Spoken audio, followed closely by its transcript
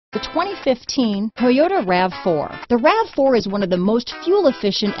The 2015 Toyota RAV4. The RAV4 is one of the most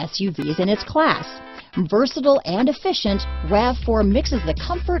fuel-efficient SUVs in its class. Versatile and efficient, RAV4 mixes the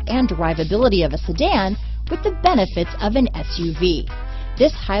comfort and drivability of a sedan with the benefits of an SUV.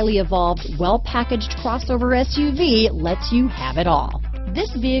 This highly evolved, well-packaged crossover SUV lets you have it all.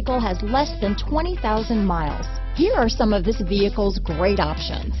 This vehicle has less than 20,000 miles. Here are some of this vehicle's great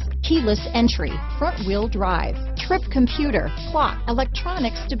options: keyless entry, front-wheel drive, trip computer, clock,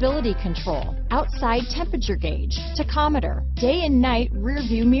 electronic stability control, outside temperature gauge, tachometer, day and night rear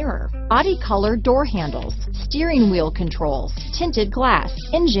view mirror, body color door handles, steering wheel controls, tinted glass,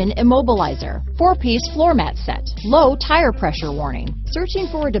 engine immobilizer, 4-piece floor mat set, low tire pressure warning. Searching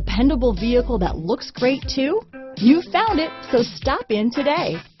for a dependable vehicle that looks great too? You found it, so stop in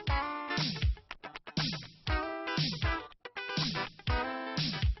today.